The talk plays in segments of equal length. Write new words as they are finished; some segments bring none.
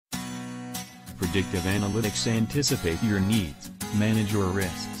predictive analytics anticipate your needs, manage your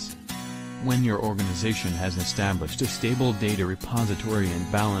risks. When your organization has established a stable data repository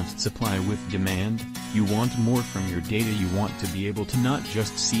and balanced supply with demand, you want more from your data. You want to be able to not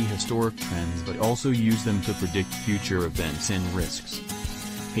just see historic trends but also use them to predict future events and risks.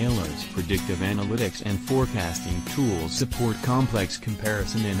 Halo's predictive analytics and forecasting tools support complex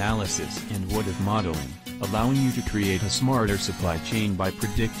comparison analysis and what-if modeling, allowing you to create a smarter supply chain by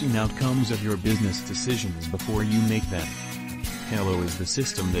predicting outcomes of your business decisions before you make them. Halo is the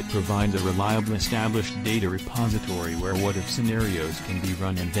system that provides a reliable established data repository where what-if scenarios can be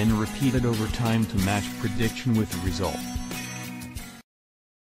run and then repeated over time to match prediction with result.